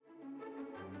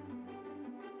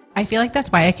I feel like that's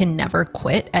why I can never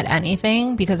quit at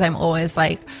anything because I'm always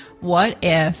like, what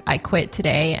if I quit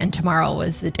today and tomorrow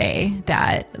was the day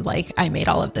that like I made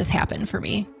all of this happen for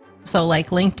me? So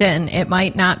like LinkedIn, it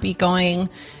might not be going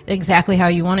exactly how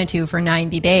you wanted to for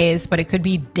 90 days, but it could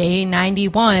be day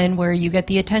 91 where you get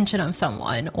the attention of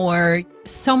someone, or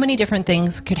so many different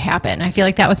things could happen. I feel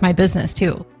like that with my business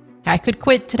too. I could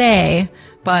quit today,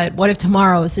 but what if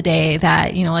tomorrow is the day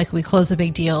that, like we close a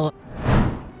big deal?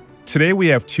 Today, we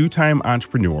have two-time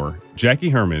entrepreneur Jackie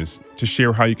Hermes to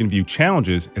share how you can view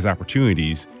challenges as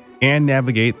opportunities and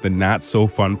navigate the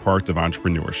not-so-fun parts of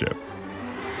entrepreneurship.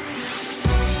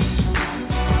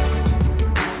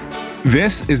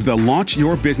 This is the Launch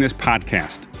Your Business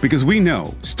podcast because we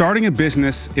know starting a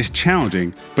business is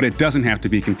challenging, but it doesn't have to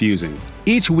be confusing.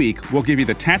 Each week, we'll give you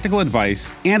the tactical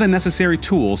advice and the necessary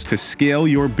tools to scale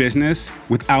your business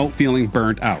without feeling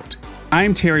burnt out.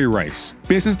 I'm Terry Rice,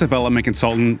 business development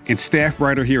consultant and staff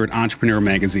writer here at Entrepreneur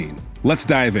Magazine. Let's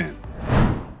dive in.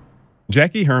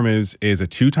 Jackie Hermes is a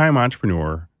two-time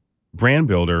entrepreneur, brand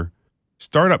builder,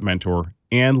 startup mentor,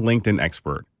 and LinkedIn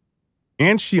expert.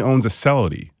 And she owns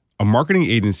Accelity, a marketing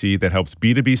agency that helps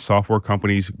B2B software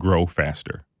companies grow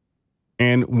faster.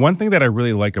 And one thing that I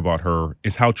really like about her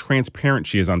is how transparent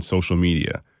she is on social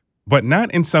media, but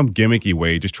not in some gimmicky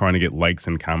way just trying to get likes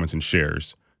and comments and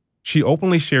shares. She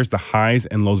openly shares the highs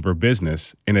and lows of her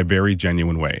business in a very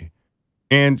genuine way.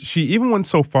 And she even went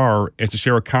so far as to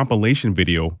share a compilation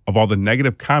video of all the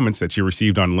negative comments that she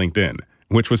received on LinkedIn,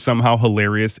 which was somehow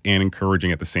hilarious and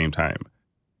encouraging at the same time.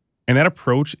 And that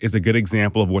approach is a good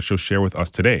example of what she'll share with us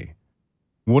today.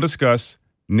 We'll discuss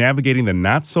navigating the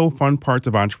not-so-fun parts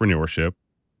of entrepreneurship,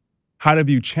 how to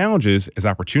view challenges as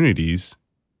opportunities,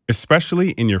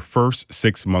 especially in your first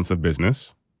 6 months of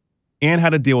business, and how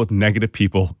to deal with negative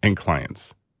people and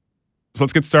clients. So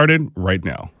let's get started right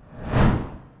now.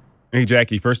 Hey,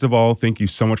 Jackie, first of all, thank you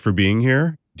so much for being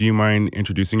here. Do you mind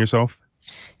introducing yourself?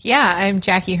 Yeah, I'm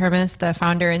Jackie Hermes, the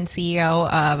founder and CEO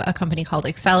of a company called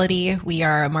Accelity. We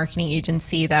are a marketing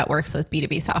agency that works with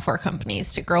B2B software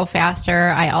companies to grow faster.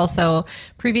 I also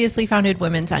previously founded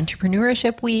Women's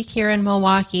Entrepreneurship Week here in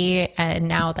Milwaukee, and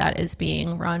now that is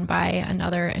being run by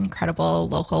another incredible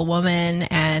local woman.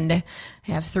 And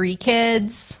I have 3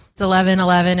 kids. It's 11,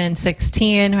 and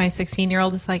 16. My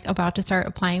 16-year-old is like about to start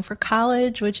applying for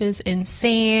college, which is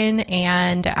insane.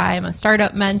 And I'm a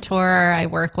startup mentor. I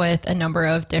work with a number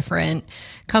of different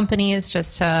companies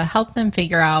just to help them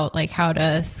figure out like how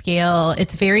to scale.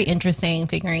 It's very interesting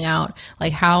figuring out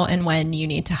like how and when you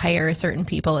need to hire certain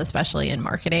people, especially in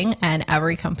marketing, and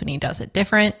every company does it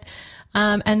different.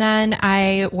 And then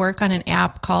I work on an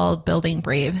app called Building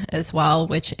Brave as well,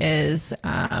 which is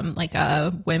like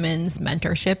a women's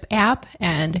mentorship app,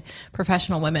 and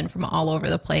professional women from all over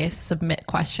the place submit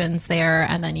questions there,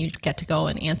 and then you get to go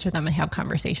and answer them and have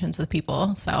conversations with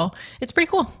people. So it's pretty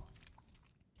cool.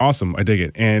 Awesome. I dig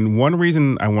it. And one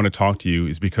reason I want to talk to you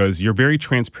is because you're very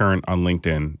transparent on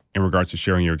LinkedIn in regards to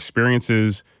sharing your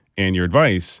experiences and your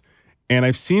advice. And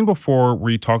I've seen before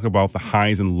where you talk about the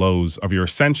highs and lows of your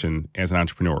ascension as an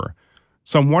entrepreneur.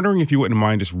 So I'm wondering if you wouldn't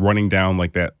mind just running down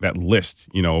like that list,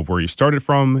 of where you started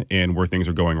from and where things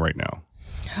are going right now.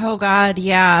 Oh God,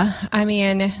 yeah. I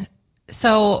mean,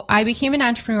 so I became an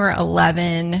entrepreneur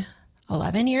 11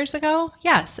 years ago.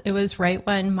 Yes, it was right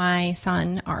when my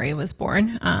son Ari was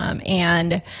born.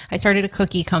 And I started a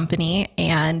cookie company,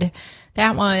 and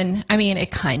that one, I mean,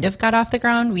 it kind of got off the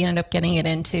ground. We ended up getting it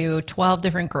into 12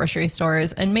 different grocery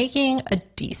stores and making a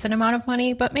decent amount of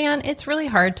money. But man, it's really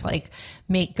hard to like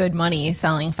make good money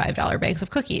selling $5 bags of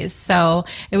cookies. So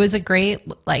it was a great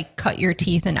like cut your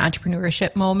teeth in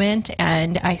entrepreneurship moment.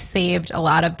 And I saved a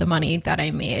lot of the money that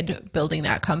I made building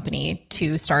that company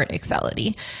to start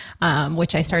Accelity,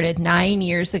 which I started 9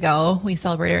 years ago. We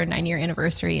celebrated our 9-year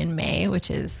anniversary in May, which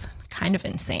is kind of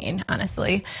insane,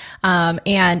 honestly.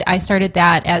 And I started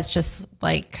that as just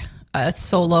like a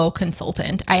solo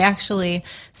consultant. I actually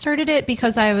started it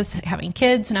because I was having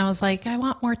kids and I was like, I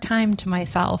want more time to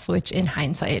myself, which in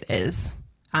hindsight is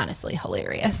honestly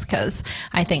hilarious because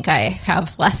I think I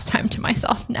have less time to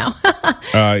myself now.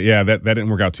 Yeah, that didn't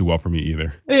work out too well for me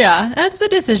either. Yeah, that's a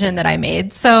decision that I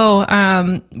made.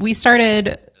 So we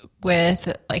started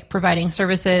with like providing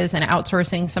services and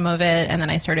outsourcing some of it. And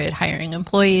then I started hiring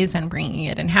employees and bringing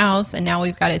it in-house. And now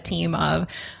we've got a team of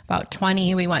about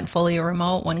 20. We went fully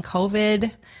remote when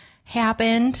COVID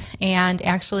happened. And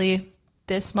actually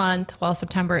this month,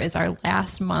 September is our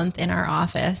last month in our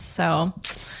office. So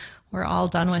we're all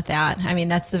done with that. I mean,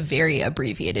 that's the very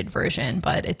abbreviated version,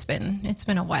 but it's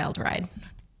been a wild ride.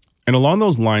 And along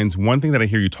those lines, one thing that I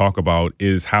hear you talk about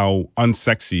is how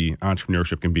unsexy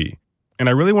entrepreneurship can be. And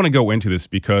I really want to go into this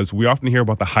because we often hear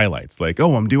about the highlights, like,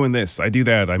 oh, I'm doing this, I do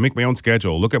that, I make my own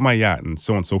schedule, look at my yacht, and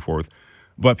so on and so forth.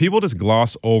 But people just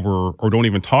gloss over or don't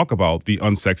even talk about the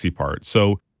unsexy part.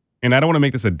 So, and I don't want to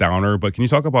make this a downer, but can you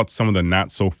talk about some of the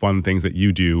not so fun things that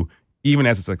you do, even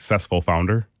as a successful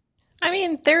founder? I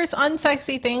mean, there's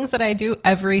unsexy things that I do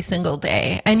every single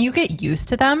day and you get used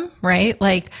to them, right?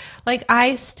 Like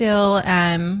I still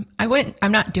I'm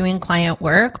not doing client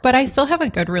work, but I still have a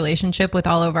good relationship with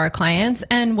all of our clients.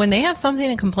 And when they have something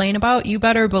to complain about, you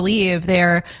better believe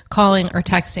they're calling or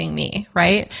texting me,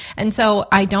 right? And so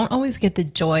I don't always get the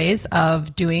joys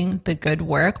of doing the good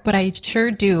work, but I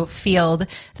sure do field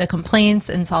the complaints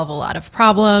and solve a lot of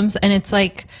problems. And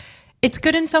it's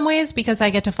good in some ways because I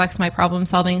get to flex my problem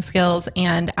solving skills.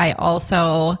 And I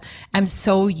also am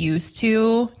so used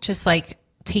to just like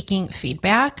taking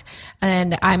feedback.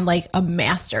 And I'm like a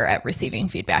master at receiving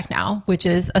feedback now, which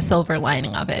is a silver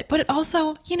lining of it. But it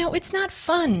also, it's not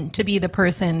fun to be the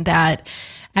person that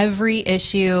every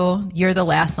issue, you're the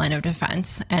last line of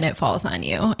defense and it falls on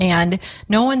you. And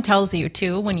no one tells you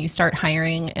to when you start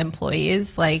hiring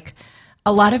employees, like,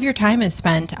 a lot of your time is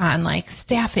spent on like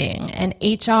staffing and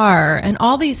HR and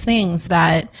all these things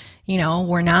that,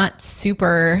 were not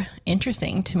super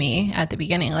interesting to me at the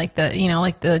beginning. Like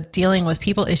the dealing with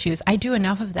people issues. I do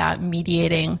enough of that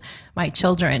mediating my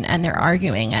children and they're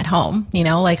arguing at home,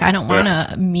 I don't want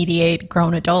to mediate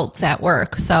grown adults at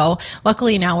work. So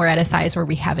luckily now we're at a size where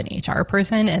we have an HR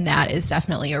person and that is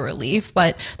definitely a relief,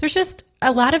 but there's just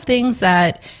a lot of things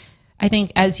that I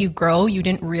think as you grow, you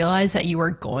didn't realize that you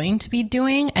were going to be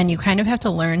doing, and you kind of have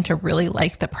to learn to really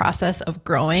like the process of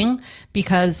growing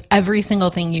because every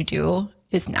single thing you do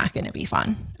is not going to be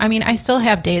fun. I mean, I still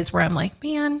have days where I'm like,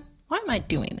 man, why am I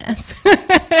doing this?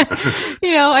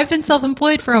 I've been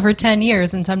self-employed for over 10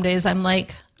 years, and some days I'm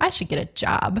like, I should get a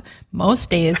job.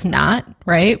 Most days not,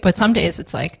 right? But some days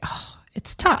it's like, oh,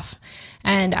 it's tough.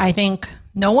 And I think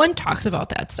no one talks about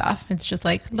that stuff. It's just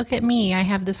like, look at me. I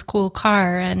have this cool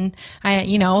car and I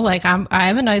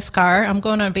have a nice car. I'm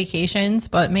going on vacations,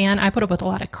 but man, I put up with a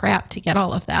lot of crap to get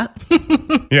all of that.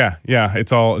 Yeah.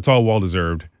 It's all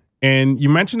well-deserved. And you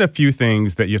mentioned a few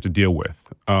things that you have to deal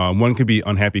with. One could be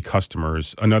unhappy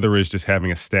customers. Another is just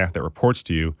having a staff that reports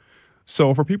to you.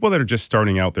 So for people that are just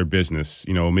starting out their business,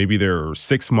 maybe they're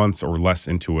 6 months or less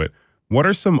into it, what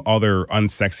are some other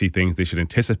unsexy things they should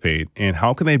anticipate and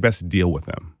how can they best deal with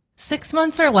them? 6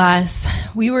 months or less,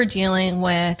 we were dealing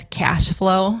with cash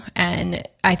flow. And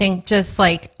I think just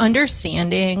like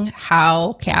understanding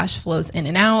how cash flows in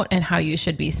and out and how you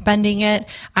should be spending it.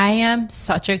 I am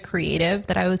such a creative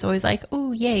that I was always like,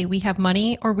 oh, yay, we have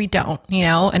money or we don't,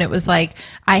 and it was like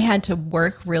I had to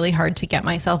work really hard to get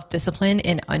myself disciplined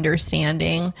in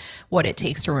understanding what it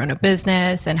takes to run a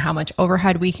business and how much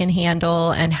overhead we can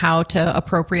handle and how to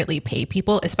appropriately pay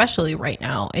people, especially right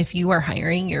now. If you are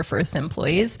hiring your first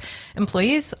employees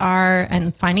are,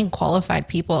 and finding qualified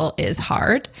people is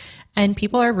hard. And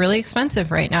people are really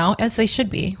expensive right now, as they should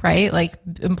be, right? Like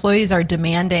employees are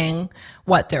demanding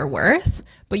what they're worth,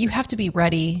 but you have to be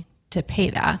ready to pay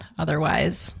that.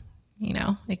 Otherwise,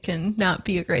 it can not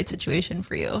be a great situation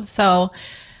for you. So,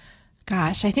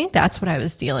 gosh, I think that's what I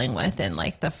was dealing with in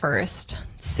like the first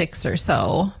 6 or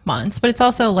so months, but it's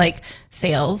also like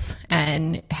sales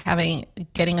and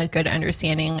getting a good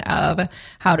understanding of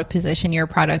how to position your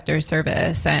product or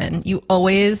service. And you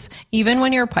always, even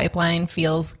when your pipeline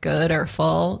feels good or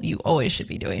full, you always should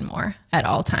be doing more at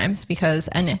all times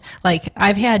and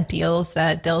I've had deals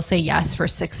that they'll say yes for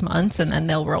 6 months and then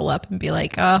they'll roll up and be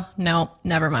like, oh no,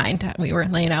 never mind. We were,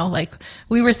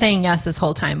 we were saying yes this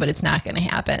whole time, but it's not going to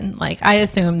happen. Like I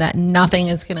assume that nothing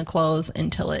is going to close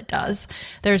until it does.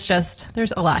 There's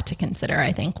a lot to consider,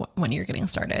 I think, when you're getting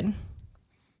started.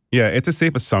 Yeah, it's a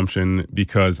safe assumption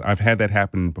because I've had that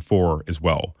happen before as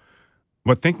well.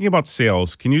 But thinking about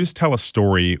sales, can you just tell a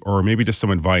story or maybe just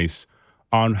some advice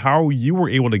on how you were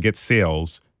able to get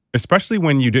sales, especially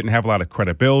when you didn't have a lot of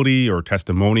credibility or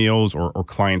testimonials or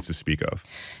clients to speak of?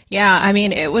 Yeah, I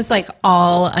mean, it was like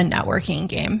all a networking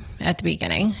game at the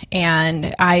beginning.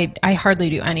 And I hardly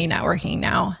do any networking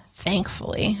now,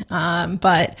 thankfully.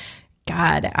 But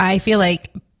God, I feel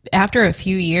like after a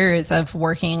few years of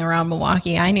working around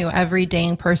Milwaukee, I knew every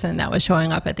dang person that was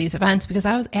showing up at these events because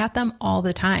I was at them all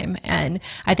the time. And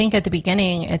I think at the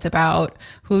beginning, it's about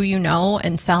who you know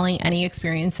and selling any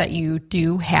experience that you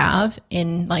do have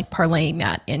in like parlaying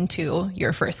that into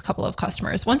your first couple of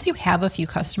customers. Once you have a few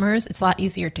customers, it's a lot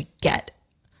easier to get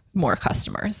more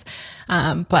customers.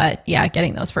 But yeah,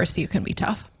 getting those first few can be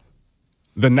tough.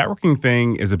 The networking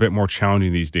thing is a bit more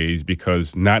challenging these days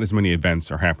because not as many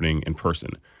events are happening in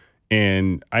person.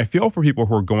 And I feel for people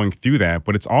who are going through that,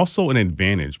 but it's also an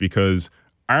advantage because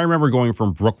I remember going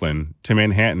from Brooklyn to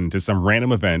Manhattan to some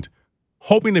random event,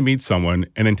 hoping to meet someone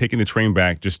and then taking the train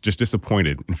back just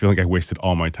disappointed and feeling like I wasted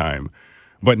all my time.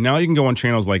 But now you can go on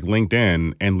channels like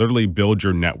LinkedIn and literally build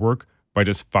your network by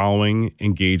just following,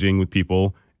 engaging with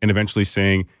people, and eventually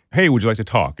saying, hey, would you like to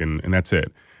talk? And that's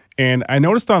it. And I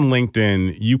noticed on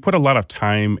LinkedIn, you put a lot of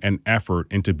time and effort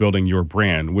into building your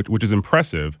brand, which is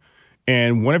impressive.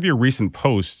 And one of your recent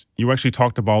posts, you actually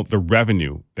talked about the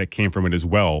revenue that came from it as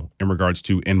well in regards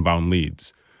to inbound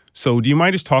leads. So do you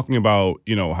mind just talking about,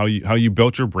 how you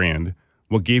built your brand,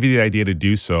 what gave you the idea to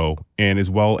do so, and as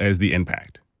well as the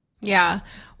impact? Yeah.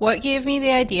 What gave me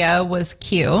the idea was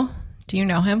Q. Do you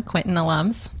know him? Quentin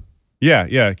alums.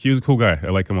 Yeah. Q's a cool guy. I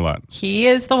like him a lot. He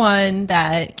is the one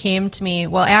that came to me.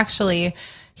 Well, actually,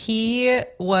 he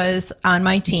was on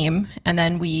my team, and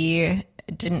then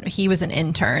he was an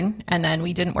intern, and then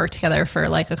we didn't work together for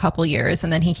like a couple years.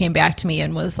 And then he came back to me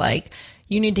and was like,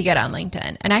 you need to get on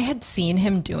LinkedIn. And I had seen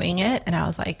him doing it, and I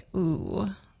was like, ooh,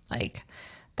 like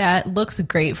that looks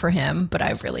great for him, but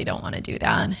I really don't want to do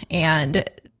that. And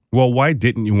well, why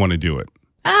didn't you want to do it?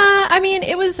 I mean,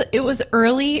 it was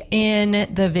early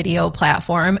in the video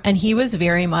platform, and he was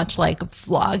very much like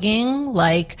vlogging,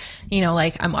 like,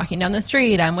 like I'm walking down the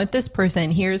street, I'm with this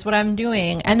person, here's what I'm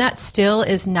doing. And that still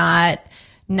is not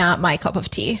my cup of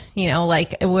tea.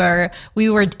 Like I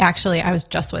was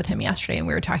just with him yesterday and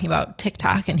we were talking about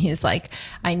TikTok, and he's like,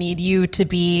 I need you to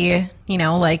be,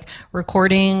 like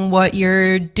recording what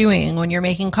you're doing when you're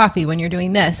making coffee, when you're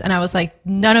doing this. And I was like,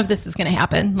 none of this is going to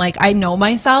happen. Like, I know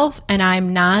myself, and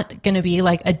I'm not going to be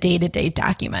like a day-to-day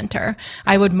documenter.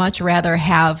 I would much rather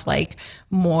have like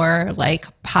more like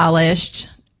polished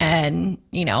and,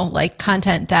 like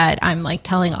content that I'm like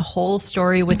telling a whole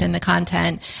story within the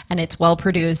content, and it's well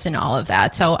produced and all of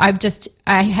that. So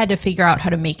I had to figure out how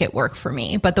to make it work for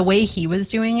me. But the way he was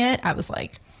doing it, I was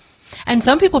like, and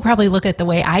some people probably look at the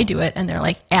way I do it and they're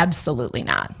like, absolutely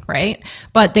not, right?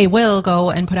 But they will go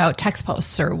and put out text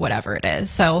posts or whatever it is.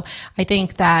 So I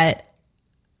think that,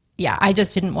 yeah, I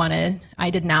did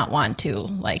not want to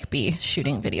like be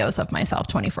shooting videos of myself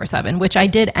 24/7, which I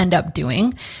did end up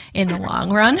doing in the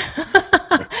long run.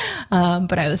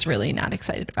 But I was really not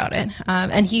excited about it.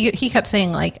 And he kept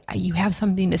saying like, you have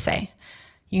something to say.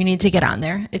 You need to get on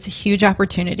there. It's a huge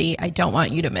opportunity. I don't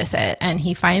want you to miss it. And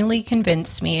he finally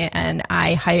convinced me, and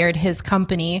I hired his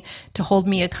company to hold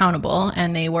me accountable.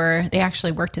 And they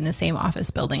actually worked in the same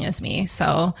office building as me.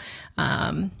 So,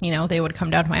 they would come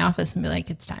down to my office and be like,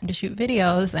 it's time to shoot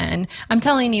videos. And I'm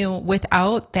telling you,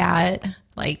 without that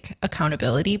like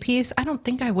accountability piece, I don't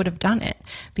think I would have done it,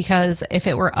 because if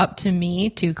it were up to me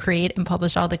to create and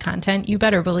publish all the content, you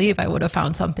better believe I would have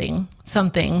found something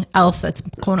else that's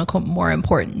quote unquote more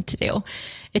important to do.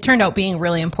 It turned out being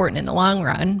really important in the long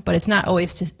run, but it's not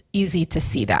always easy to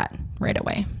see that right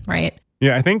away, right?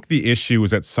 Yeah, I think the issue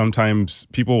is that sometimes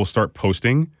people will start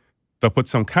posting, they'll put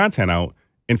some content out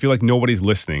and feel like nobody's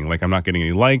listening. Like, I'm not getting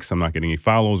any likes, I'm not getting any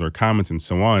follows or comments and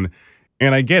so on.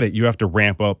 And I get it. You have to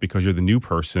ramp up because you're the new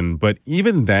person. But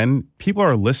even then, people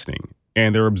are listening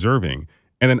and they're observing.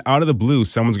 And then out of the blue,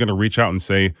 someone's going to reach out and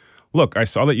say, look, I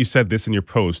saw that you said this in your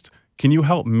post. Can you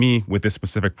help me with this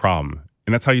specific problem?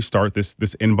 And that's how you start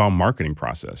this inbound marketing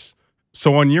process.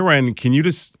 So on your end, can you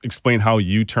just explain how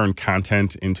you turn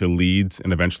content into leads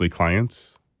and eventually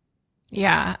clients?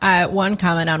 Yeah. One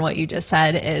comment on what you just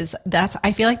said is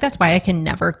I feel like that's why I can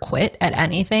never quit at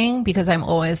anything, because I'm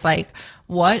always like,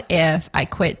 what if I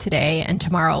quit today and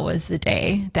tomorrow was the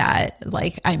day that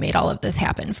like I made all of this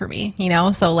happen for me,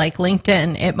 So like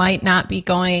LinkedIn, it might not be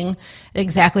going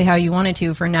exactly how you wanted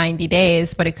to for 90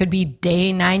 days, but it could be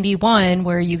day 91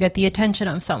 where you get the attention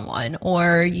of someone,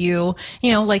 or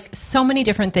like so many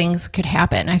different things could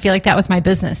happen. I feel like that with my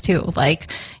business too.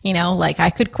 Like, like I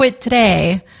could quit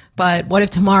today, but what if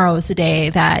tomorrow is the day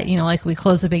that, like we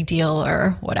close a big deal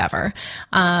or whatever?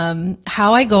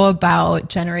 How I go about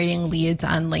generating leads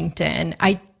on LinkedIn,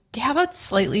 I have a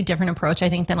slightly different approach, I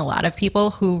think, than a lot of people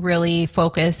who really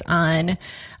focus on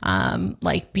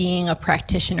like being a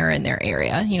practitioner in their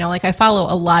area. Like I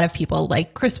follow a lot of people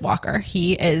like Chris Walker.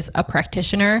 He is a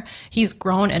practitioner. He's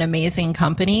grown an amazing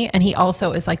company, and he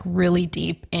also is like really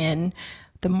deep in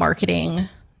the marketing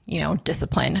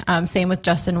discipline. Same with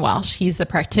Justin Welsh. He's a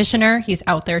practitioner. He's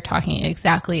out there talking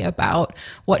exactly about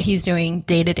what he's doing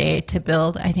day to day to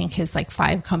build, I think, his like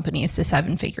 5 companies to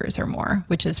 7 figures or more,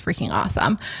 which is freaking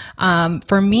awesome.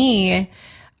 For me,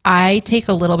 I take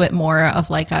a little bit more of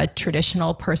like a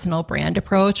traditional personal brand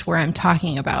approach where I'm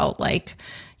talking about like,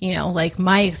 like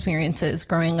my experiences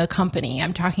growing a company.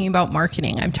 I'm talking about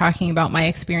marketing. I'm talking about my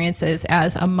experiences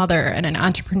as a mother and an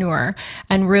entrepreneur,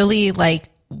 and really like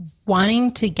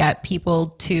wanting to get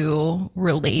people to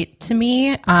relate to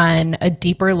me on a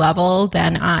deeper level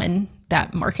than on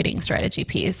that marketing strategy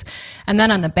piece. And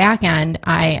then on the back end,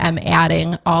 I am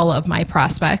adding all of my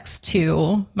prospects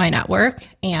to my network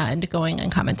and going and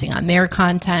commenting on their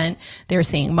content. They're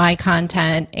seeing my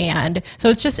content. And so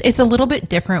it's a little bit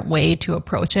different way to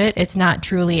approach it. It's not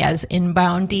truly as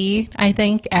inboundy, I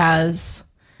think, as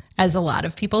a lot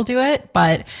of people do it,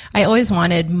 but I always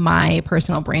wanted my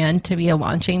personal brand to be a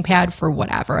launching pad for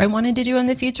whatever I wanted to do in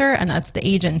the future. And that's the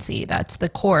agency, that's the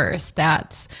course,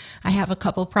 I have a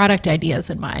couple product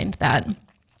ideas in mind that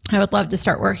I would love to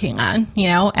start working on,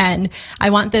 and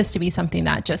I want this to be something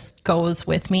that just goes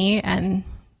with me and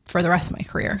for the rest of my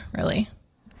career, really.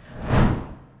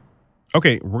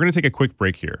 Okay, we're going to take a quick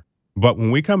break here. But when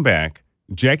we come back,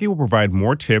 Jackie will provide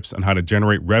more tips on how to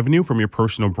generate revenue from your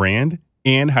personal brand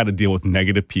and how to deal with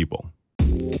negative people.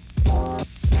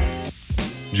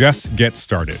 Just get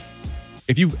started.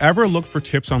 If you've ever looked for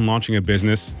tips on launching a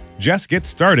business, Just Get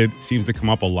Started seems to come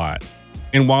up a lot.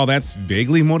 And while that's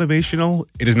vaguely motivational,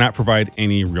 it does not provide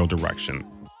any real direction.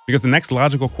 Because the next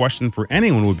logical question for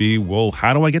anyone would be, well,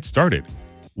 how do I get started?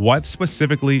 What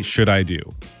specifically should I do?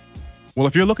 Well,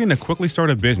 if you're looking to quickly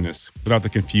start a business without the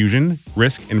confusion,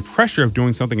 risk, and pressure of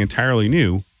doing something entirely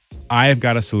new, I have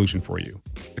got a solution for you.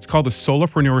 It's called the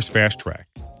Solopreneur's Fast Track,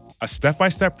 a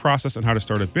step-by-step process on how to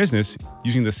start a business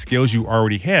using the skills you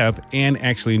already have and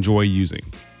actually enjoy using.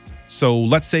 So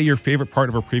let's say your favorite part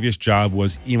of a previous job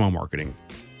was email marketing.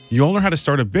 You'll learn how to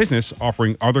start a business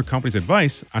offering other companies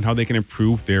advice on how they can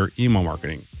improve their email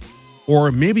marketing. Or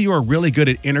maybe you are really good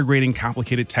at integrating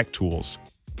complicated tech tools.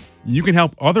 You can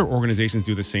help other organizations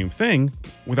do the same thing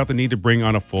without the need to bring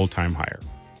on a full-time hire.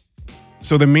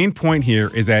 So the main point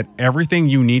here is that everything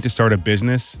you need to start a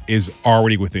business is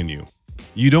already within you.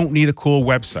 You don't need a cool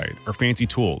website or fancy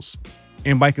tools.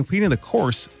 And by completing the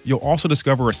course, you'll also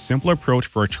discover a simpler approach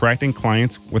for attracting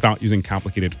clients without using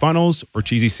complicated funnels or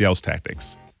cheesy sales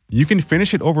tactics. You can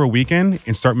finish it over a weekend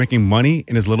and start making money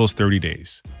in as little as 30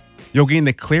 days. You'll gain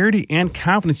the clarity and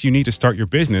confidence you need to start your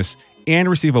business and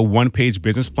receive a one-page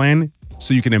business plan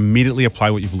so you can immediately apply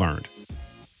what you've learned.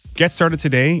 Get started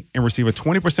today and receive a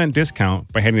 20%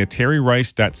 discount by heading to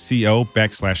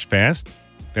terryrice.co/fast.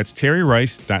 That's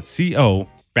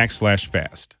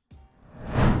terryrice.co/fast.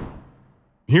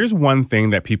 Here's one thing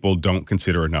that people don't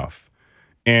consider enough.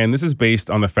 And this is based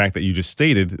on the fact that you just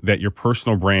stated that your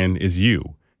personal brand is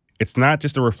you. It's not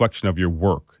just a reflection of your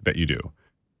work that you do.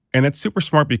 And that's super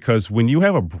smart because when you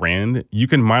have a brand, you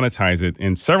can monetize it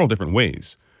in several different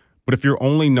ways. But if you're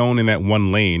only known in that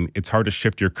one lane, it's hard to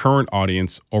shift your current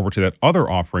audience over to that other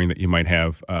offering that you might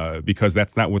have because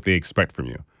that's not what they expect from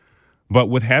you. But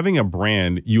with having a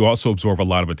brand, you also absorb a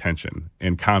lot of attention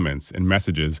and comments and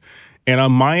messages. And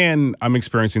on my end, I'm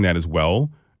experiencing that as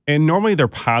well. And normally they're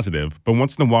positive, but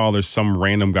once in a while there's some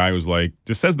random guy who's like,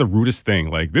 just says the rudest thing,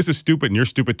 like, this is stupid and you're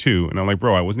stupid too. And I'm like,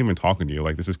 bro, I wasn't even talking to you.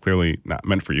 Like, this is clearly not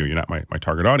meant for you. You're not my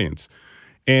target audience.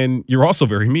 And you're also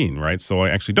very mean, right? So I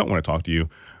actually don't want to talk to you.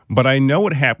 But I know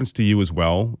what happens to you as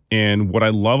well. And what I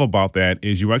love about that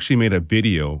is you actually made a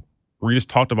video where you just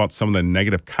talked about some of the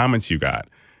negative comments you got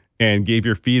and gave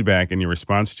your feedback and your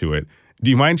response to it. Do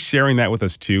you mind sharing that with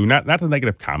us too? Not the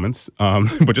negative comments,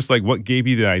 but just like what gave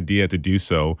you the idea to do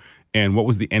so and what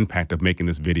was the impact of making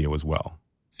this video as well?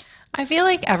 I feel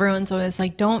like everyone's always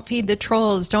like, don't feed the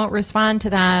trolls, don't respond to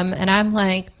them. And I'm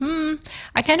like,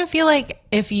 I kind of feel like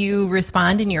if you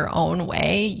respond in your own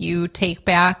way, you take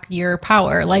back your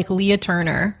power, like Leah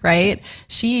Turner, right?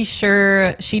 She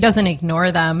doesn't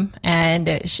ignore them,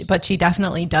 but she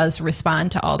definitely does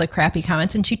respond to all the crappy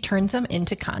comments and she turns them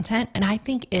into content. And I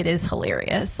think it is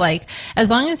hilarious. Like, as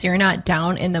long as you're not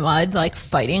down in the mud, like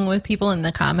fighting with people in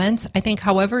the comments, I think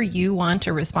however you want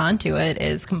to respond to it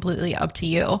is completely up to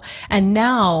you. And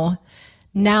now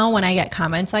when I get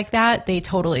comments like that, they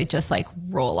totally just like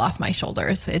roll off my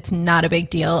shoulders. It's not a big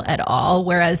deal at all.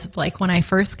 Whereas like when I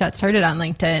first got started on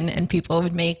LinkedIn and people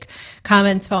would make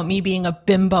comments about me being a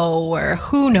bimbo or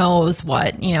who knows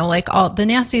what, like all the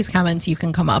nastiest comments you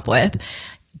can come up with,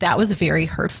 that was very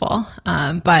hurtful.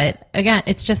 But again,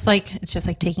 it's just like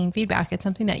taking feedback. It's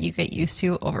something that you get used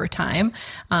to over time.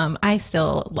 I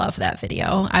still love that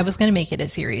video. I was going to make it a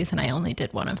series and I only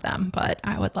did one of them, but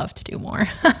I would love to do more.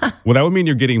 Well, that would mean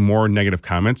you're getting more negative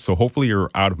comments. So hopefully you're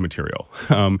out of material.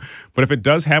 But if it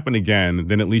does happen again,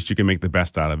 then at least you can make the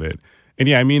best out of it. And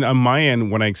yeah, I mean, on my end,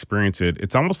 when I experience it,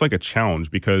 it's almost like a challenge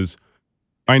because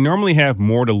I normally have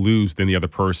more to lose than the other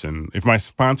person. If my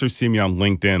sponsors see me on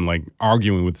LinkedIn, like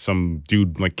arguing with some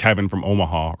dude like Kevin from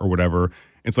Omaha or whatever,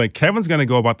 it's like Kevin's going to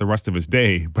go about the rest of his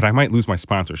day, but I might lose my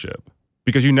sponsorship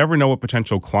because you never know what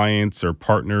potential clients or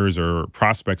partners or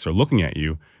prospects are looking at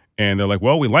you. And they're like,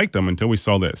 well, we liked them until we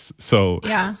saw this. So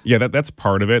yeah, that's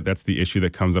part of it. That's the issue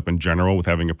that comes up in general with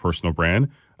having a personal brand.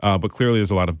 But clearly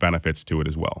there's a lot of benefits to it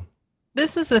as well.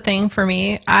 This is the thing for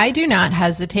me. I do not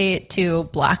hesitate to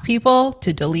block people,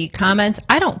 to delete comments.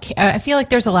 I don't care. I feel like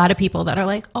there's a lot of people that are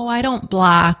like, oh, I don't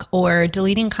block, or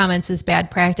deleting comments is bad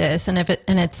practice. And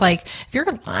it's like, if you're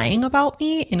lying about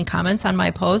me in comments on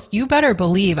my post, you better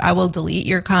believe I will delete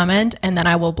your comment and then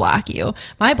I will block you.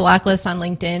 My block list on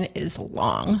LinkedIn is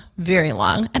long, very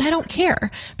long. And I don't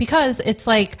care because it's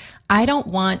like, I don't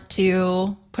want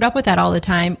to put up with that all the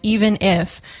time, even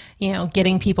if,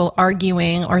 getting people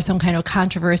arguing or some kind of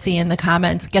controversy in the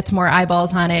comments gets more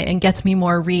eyeballs on it and gets me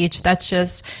more reach. That's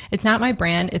just, it's not my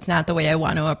brand. It's not the way I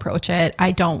want to approach it.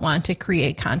 I don't want to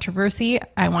create controversy.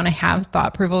 I want to have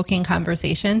thought-provoking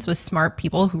conversations with smart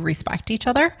people who respect each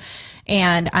other.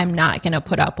 And I'm not going to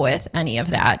put up with any of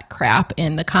that crap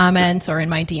in the comments or in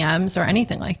my DMs or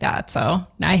anything like that. So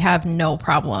I have no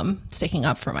problem sticking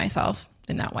up for myself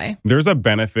in that way. There's a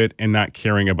benefit in not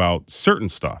caring about certain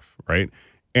stuff, right?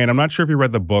 And I'm not sure if you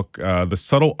read the book, The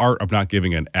Subtle Art of Not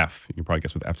Giving an F. You can probably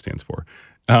guess what the F stands for.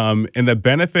 And the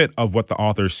benefit of what the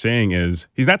author's saying is,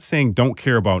 he's not saying don't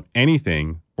care about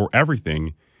anything or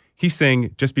everything. He's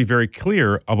saying just be very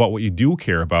clear about what you do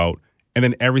care about, and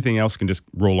then everything else can just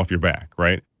roll off your back,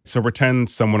 right? So pretend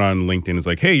someone on LinkedIn is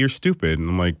like, hey, you're stupid. And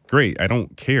I'm like, great, I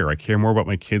don't care. I care more about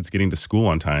my kids getting to school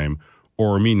on time,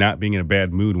 or me not being in a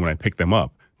bad mood when I pick them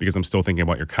up, because I'm still thinking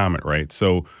about your comment, right?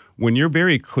 So when you're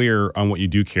very clear on what you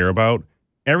do care about,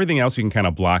 everything else you can kind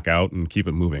of block out and keep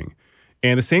it moving.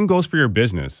 And the same goes for your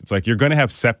business. It's like you're going to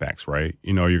have setbacks, right?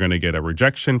 You're going to get a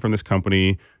rejection from this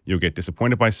company. You'll get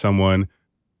disappointed by someone.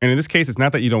 And in this case, it's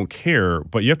not that you don't care,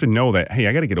 but you have to know that, hey,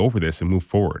 I got to get over this and move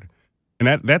forward.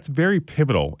 And that's very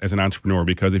pivotal as an entrepreneur,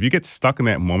 because if you get stuck in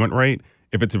that moment, right,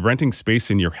 if it's renting space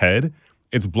in your head,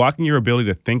 it's blocking your ability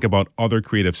to think about other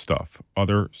creative stuff,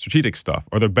 other strategic stuff,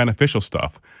 other beneficial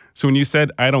stuff. So when you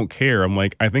said, I don't care, I'm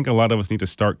like, I think a lot of us need to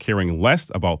start caring less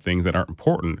about things that aren't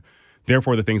important.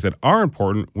 Therefore, the things that are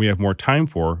important, we have more time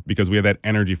for because we have that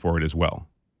energy for it as well.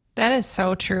 That is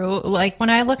so true. Like when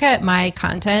I look at my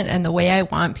content and the way I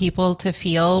want people to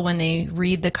feel when they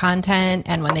read the content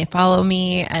and when they follow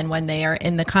me and when they are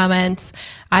in the comments,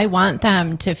 I want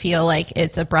them to feel like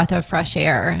it's a breath of fresh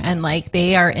air and like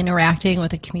they are interacting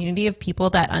with a community of people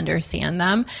that understand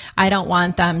them. I don't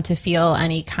want them to feel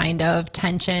any kind of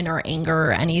tension or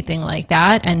anger or anything like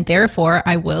that. And therefore,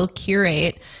 I will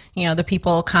curate the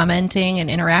people commenting and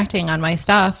interacting on my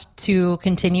stuff to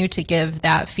continue to give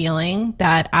that feeling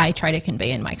that I try to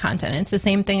convey in my content. It's the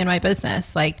same thing in my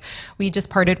business. Like we just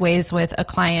parted ways with a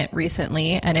client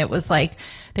recently, and it was like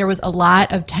there was a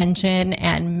lot of tension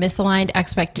and misaligned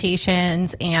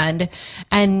expectations and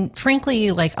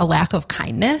frankly, like a lack of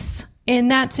kindness in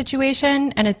that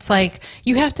situation. And it's like,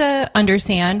 you have to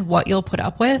understand what you'll put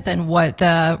up with and what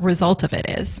the result of it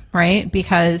is, right?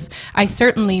 Because I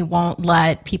certainly won't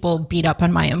let people beat up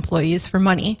on my employees for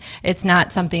money. It's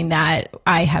not something that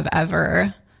I have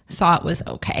ever thought was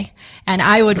okay. And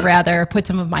I would rather put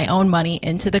some of my own money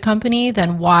into the company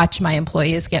than watch my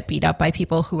employees get beat up by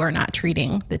people who are not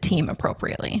treating the team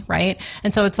appropriately, right?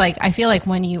 And so it's like, I feel like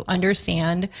when you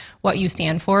understand what you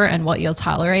stand for and what you'll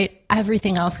tolerate,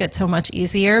 everything else gets so much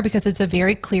easier because it's a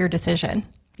very clear decision.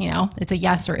 It's a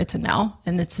yes or it's a no.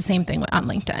 And it's the same thing on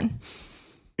LinkedIn.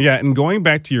 Yeah, and going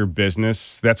back to your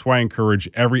business, that's why I encourage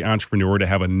every entrepreneur to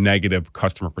have a negative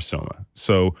customer persona.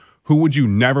 So who would you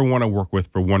never want to work with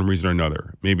for one reason or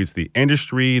another? Maybe it's the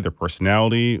industry, their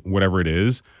personality, whatever it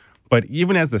is. But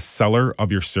even as the seller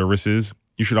of your services,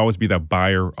 you should always be the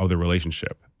buyer of the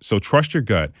relationship. So trust your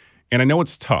gut. And I know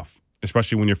it's tough,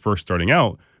 especially when you're first starting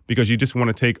out, because you just want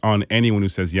to take on anyone who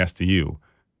says yes to you.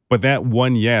 But that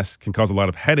one yes can cause a lot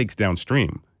of headaches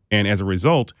downstream. And as a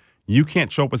result, you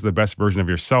can't show up as the best version of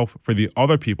yourself for the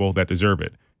other people that deserve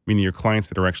it, meaning your clients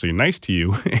that are actually nice to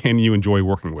you and you enjoy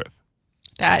working with.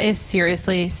 That is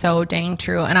seriously so dang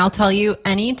true. And I'll tell you,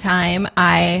 anytime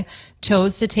I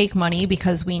chose to take money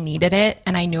because we needed it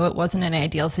and I knew it wasn't an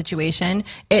ideal situation,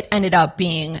 it ended up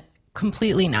being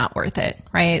completely not worth it,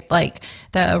 right? Like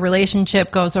the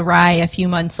relationship goes awry a few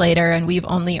months later and we've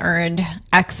only earned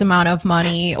X amount of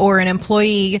money, or an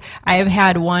employee. I have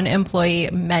had one employee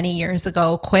many years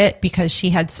ago quit because she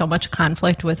had so much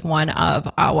conflict with one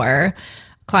of our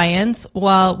clients.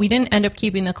 Well, we didn't end up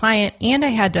keeping the client, and I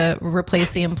had to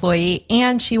replace the employee,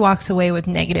 and she walks away with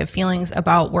negative feelings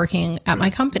about working at my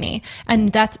company.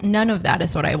 And that's none of that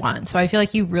is what I want. So I feel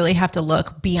like you really have to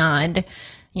look beyond,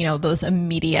 those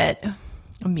immediate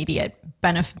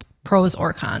benefit, pros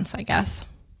or cons, I guess.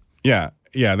 Yeah,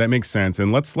 that makes sense.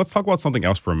 And let's talk about something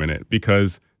else for a minute,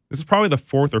 because this is probably the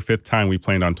fourth or fifth time we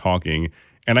planned on talking,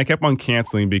 and I kept on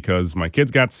canceling because my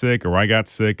kids got sick or I got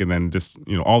sick, and then just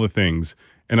all the things.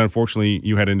 And unfortunately,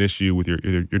 you had an issue with your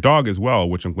dog as well,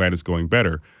 which I'm glad is going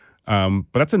better. But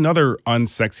that's another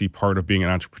unsexy part of being an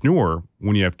entrepreneur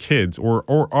when you have kids or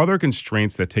other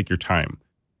constraints that take your time.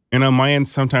 And on my end,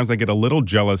 sometimes I get a little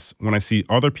jealous when I see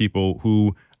other people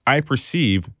who I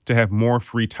perceive to have more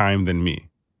free time than me.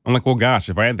 I'm like, well, gosh,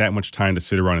 if I had that much time to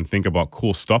sit around and think about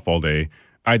cool stuff all day,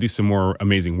 I'd do some more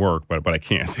amazing work, but I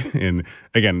can't. And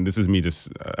again, this is me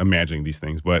just imagining these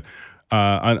things. But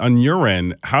on your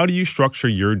end, how do you structure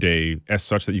your day as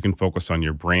such that you can focus on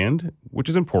your brand, which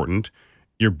is important,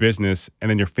 your business, and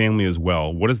then your family as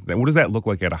well? What does that look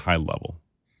like at a high level?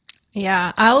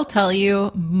 Yeah, I'll tell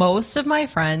you, most of my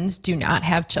friends do not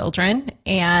have children,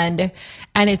 and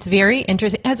it's very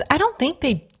interesting as I don't think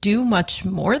they do much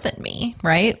more than me,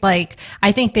 right? Like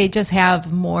I think they just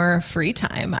have more free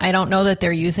time. I don't know that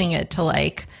they're using it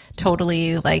to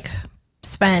totally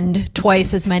spend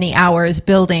twice as many hours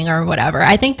building or whatever.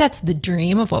 I think that's the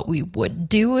dream of what we would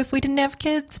do if we didn't have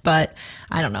kids, but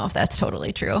I don't know if that's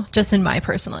totally true, just in my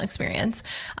personal experience.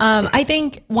 I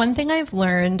think one thing I've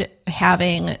learned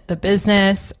having the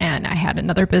business, and I had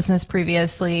another business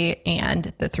previously, and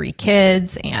the 3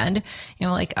 kids, and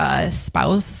a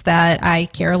spouse that I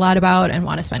care a lot about and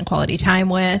want to spend quality time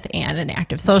with, and an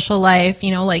active social life.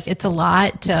 It's a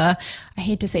lot to, I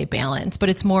hate to say balance, but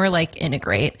it's more like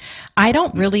integrate. I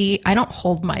don't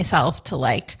hold myself to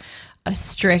a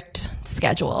strict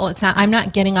schedule. I'm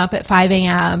not getting up at 5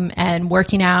 a.m. and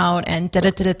working out and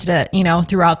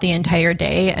throughout the entire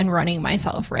day and running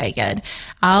myself ragged.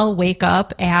 I'll wake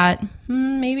up at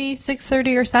maybe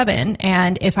 6:30 or 7.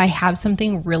 And if I have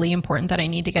something really important that I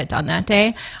need to get done that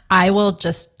day, I will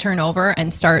just turn over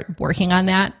and start working on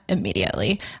that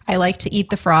immediately. I like to eat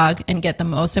the frog and get the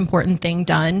most important thing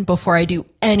done before I do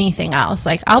anything else.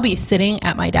 I'll be sitting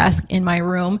at my desk in my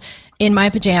room in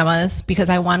my pajamas because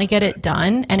I want to get it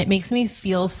done, and it makes me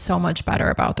feel so much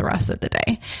better about the rest of the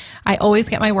day. I always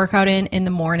get my workout in the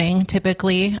morning,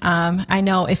 typically. I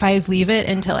know if I leave it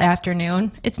until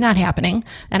afternoon, it's not happening,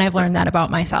 and I've learned that about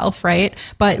myself, right?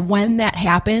 But when that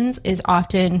happens is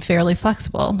often fairly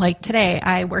flexible. Like today,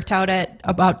 I worked out at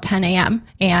about 10 a.m.,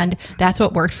 and that's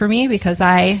what worked for me because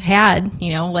I had,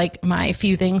 my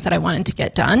few things that I wanted to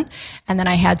get done, and then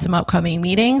I had some upcoming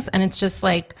meetings, and it's just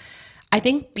I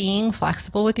think being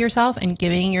flexible with yourself and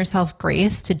giving yourself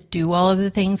grace to do all of the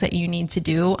things that you need to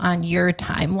do on your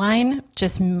timeline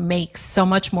just makes so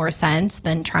much more sense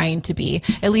than trying to be,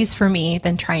 at least for me,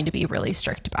 than trying to be really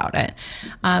strict about it.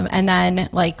 And then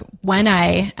when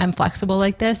I am flexible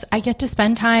like this, I get to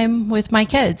spend time with my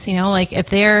kids, if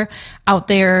they're out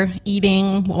there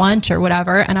eating lunch or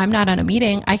whatever, and I'm not on a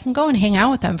meeting, I can go and hang out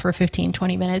with them for 15,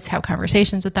 20 minutes, have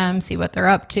conversations with them, see what they're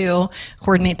up to,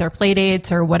 coordinate their play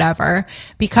dates or whatever,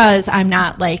 because I'm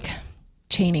not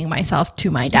chaining myself to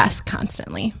my desk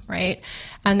constantly, right?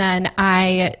 And then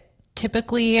I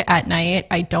typically at night,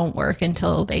 I don't work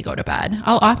until they go to bed.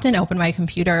 I'll often open my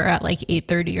computer at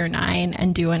 8:30 or 9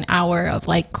 and do an hour of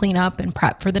cleanup and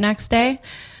prep for the next day.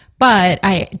 But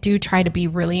I do try to be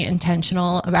really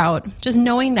intentional about just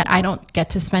knowing that I don't get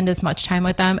to spend as much time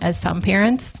with them as some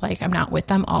parents. I'm not with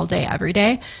them all day, every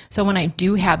day. So when I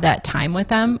do have that time with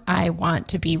them, I want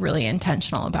to be really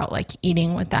intentional about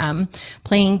eating with them,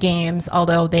 playing games,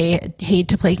 although they hate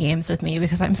to play games with me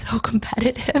because I'm so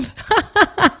competitive.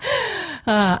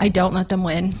 I don't let them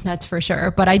win, that's for sure.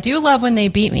 But I do love when they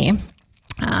beat me.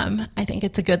 I think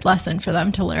it's a good lesson for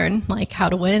them to learn how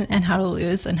to win and how to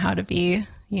lose and how to be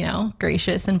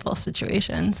gracious in both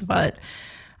situations. But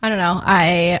I don't know.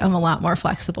 I am a lot more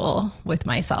flexible with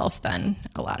myself than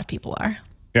a lot of people are.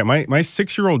 Yeah, my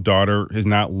 6-year-old daughter has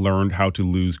not learned how to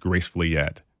lose gracefully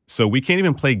yet. So we can't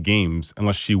even play games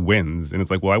unless she wins. And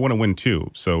it's well, I want to win too.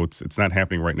 So it's not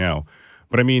happening right now.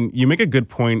 But I mean, you make a good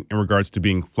point in regards to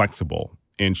being flexible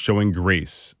and showing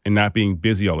grace and not being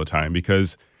busy all the time.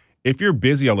 Because if you're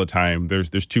busy all the time, there's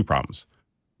 2 problems.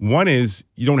 One is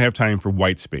you don't have time for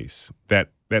white space, that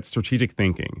strategic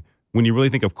thinking. When you really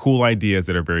think of cool ideas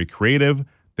that are very creative,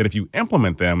 that if you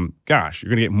implement them, gosh, you're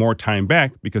going to get more time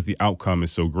back because the outcome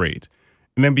is so great.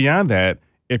 And then beyond that,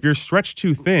 if you're stretched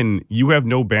too thin, you have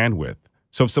no bandwidth.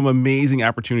 So if some amazing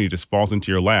opportunity just falls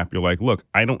into your lap, you're look,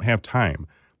 I don't have time.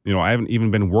 I haven't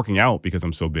even been working out because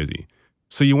I'm so busy.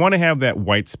 So you want to have that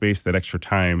white space, that extra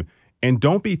time, and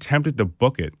don't be tempted to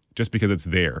book it just because it's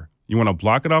there. You want to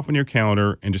block it off on your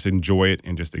calendar and just enjoy it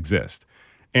and just exist.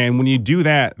 And when you do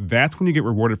that, that's when you get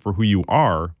rewarded for who you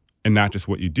are and not just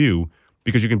what you do,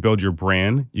 because you can build your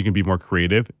brand, you can be more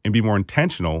creative and be more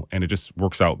intentional, and it just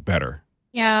works out better.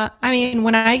 Yeah. I mean,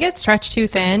 when I get stretched too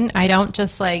thin, I don't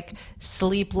just like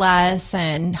sleep less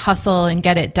and hustle and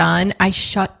get it done. I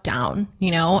shut down,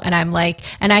 and I'm like,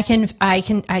 and I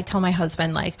tell my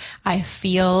husband, like, I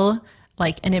feel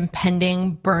like an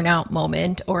impending burnout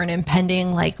moment or an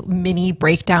impending like mini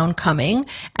breakdown coming.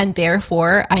 And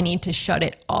therefore I need to shut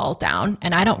it all down.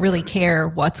 And I don't really care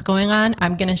what's going on.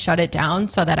 I'm going to shut it down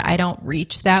so that I don't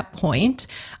reach that point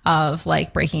of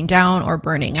like breaking down or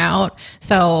burning out.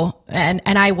 So, and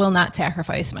I will not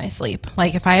sacrifice my sleep.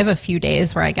 Like if I have a few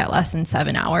days where I get less than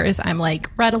 7 hours, I'm like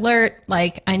red alert,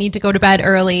 like I need to go to bed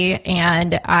early.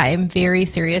 And I'm very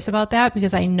serious about that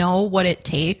because I know what it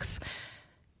takes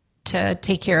to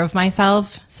take care of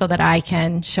myself so that I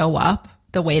can show up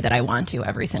the way that I want to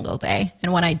every single day.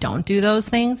 And when I don't do those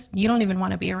things, you don't even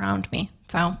want to be around me.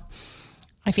 So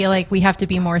I feel like we have to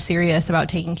be more serious about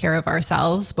taking care of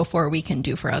ourselves before we can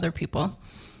do for other people.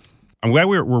 I'm glad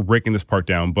we're breaking this part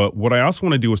down, but what I also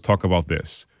want to do is talk about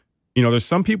this. There's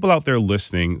some people out there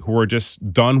listening who are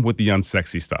just done with the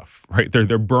unsexy stuff, right?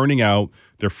 They're burning out,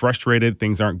 they're frustrated,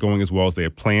 things aren't going as well as they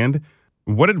had planned.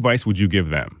 What advice would you give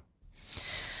them?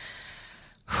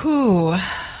 Whew,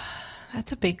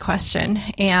 that's a big question.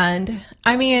 And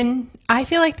I mean, I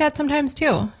feel like that sometimes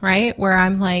too, right? Where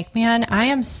I'm like, man, I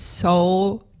am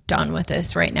so done with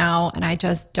this right now. And I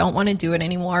just don't want to do it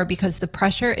anymore because the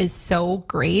pressure is so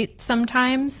great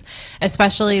sometimes,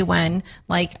 especially when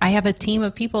like I have a team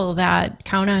of people that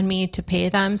count on me to pay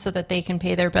them so that they can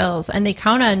pay their bills. And they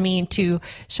count on me to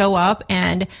show up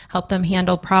and help them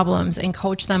handle problems and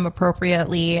coach them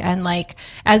appropriately. And like,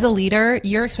 as a leader,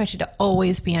 you're expected to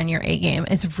always be on your A game.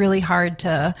 It's really hard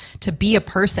to be a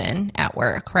person at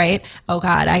work, right? Oh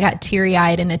God, I got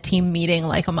teary-eyed in a team meeting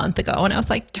like a month ago and I was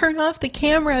like, turn off the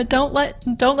camera. Don't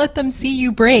let them see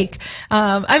you break.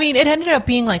 I mean, it ended up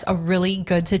being like a really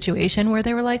good situation where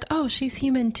they were like, oh, she's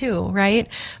human too, right?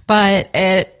 But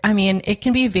it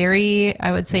can be very,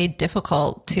 I would say,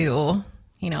 difficult to,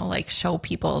 like show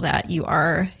people that you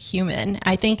are human.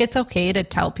 I think it's okay to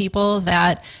tell people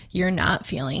that you're not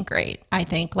feeling great. I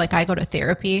think like I go to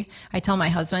therapy. I tell my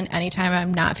husband anytime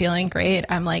I'm not feeling great,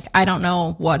 I'm like, I don't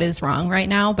know what is wrong right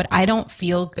now, but I don't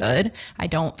feel good. I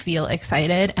don't feel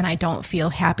excited and I don't feel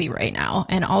happy right now.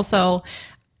 And also,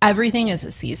 everything is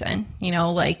a season,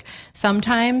 like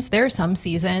sometimes there are some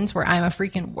seasons where I'm a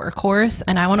freaking workhorse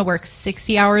and I want to work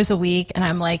 60 hours a week and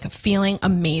I'm like feeling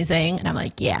amazing and I'm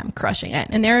like, yeah, I'm crushing it.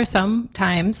 And there are some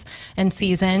times and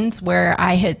seasons where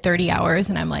I hit 30 hours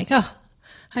and I'm like, oh,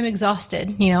 I'm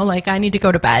exhausted, like I need to go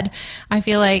to bed. I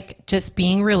feel like just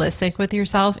being realistic with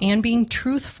yourself and being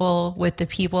truthful with the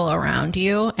people around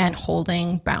you and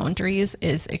holding boundaries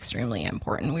is extremely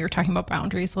important. We were talking about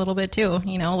boundaries a little bit too,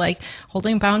 like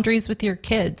holding boundaries with your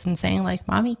kids and saying like,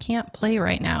 mommy can't play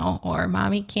right now, or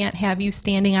mommy can't have you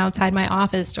standing outside my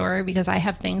office door because I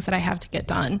have things that I have to get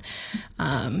done.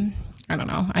 I don't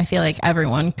know. I feel like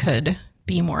everyone could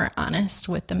be more honest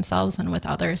with themselves and with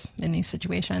others in these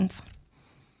situations.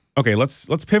 Okay, let's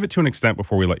pivot to an extent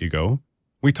before we let you go.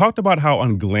 We talked about how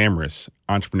unglamorous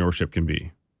entrepreneurship can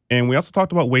be. And we also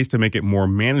talked about ways to make it more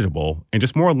manageable and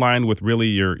just more aligned with really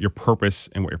your purpose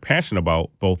and what you're passionate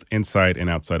about, both inside and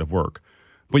outside of work.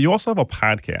 But you also have a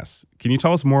podcast. Can you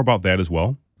tell us more about that as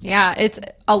well? Yeah, it's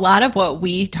a lot of what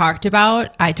we talked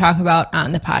about, I talk about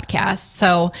on the podcast.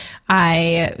 So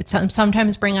I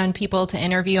sometimes bring on people to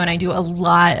interview and I do a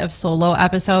lot of solo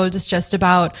episodes just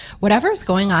about whatever's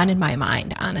going on in my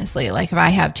mind, honestly. Like if I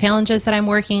have challenges that I'm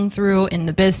working through in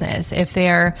the business, if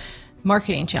they're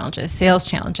marketing challenges, sales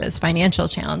challenges, financial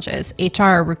challenges,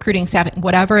 HR, recruiting, staffing,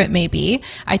 whatever it may be.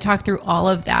 I talk through all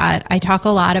of that. I talk a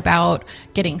lot about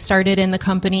getting started in the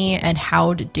company and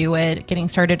how to do it, getting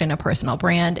started in a personal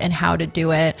brand and how to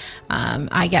do it.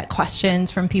 I get questions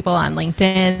from people on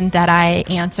LinkedIn that I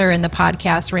answer in the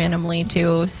podcast randomly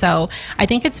too. So I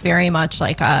think it's very much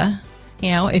like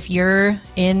if you're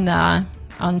in the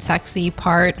unsexy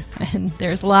part, and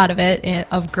there's a lot of it,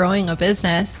 of growing a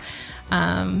business,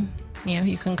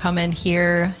 you can come and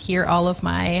hear all of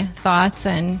my thoughts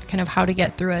and kind of how to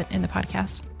get through it in the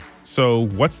podcast. So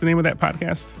what's the name of that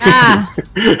podcast?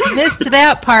 Missed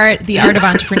that part, The Art of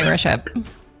Entrepreneurship.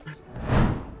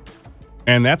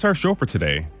 And that's our show for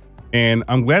today. And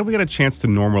I'm glad we got a chance to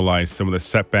normalize some of the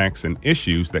setbacks and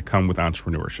issues that come with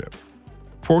entrepreneurship.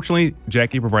 Fortunately,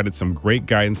 Jackie provided some great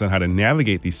guidance on how to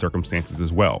navigate these circumstances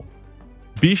as well.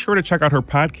 Be sure to check out her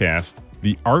podcast,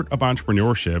 The Art of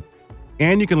Entrepreneurship,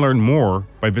 and you can learn more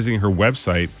by visiting her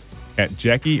website at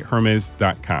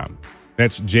jackiehermes.com.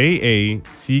 That's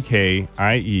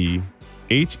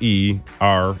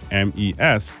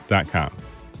JackieHermes.com.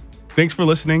 Thanks for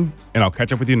listening, and I'll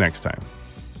catch up with you next time.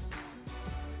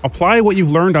 Apply what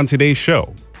you've learned on today's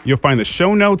show. You'll find the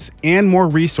show notes and more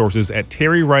resources at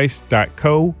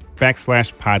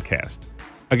terryrice.co/podcast.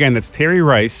 Again, that's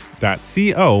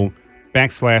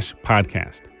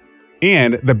terryrice.co/podcast.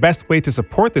 And the best way to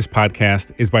support this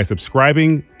podcast is by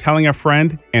subscribing, telling a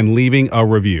friend, and leaving a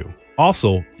review.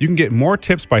 Also, you can get more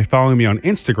tips by following me on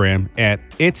Instagram at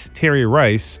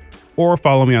 @itsterryrice or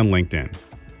follow me on LinkedIn.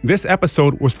 This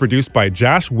episode was produced by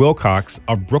Josh Wilcox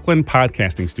of Brooklyn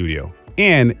Podcasting Studio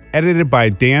and edited by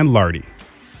Dan Lardy.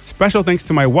 Special thanks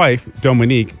to my wife,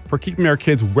 Dominique, for keeping our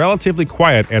kids relatively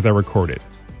quiet as I recorded.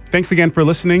 Thanks again for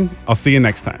listening. I'll see you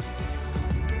next time.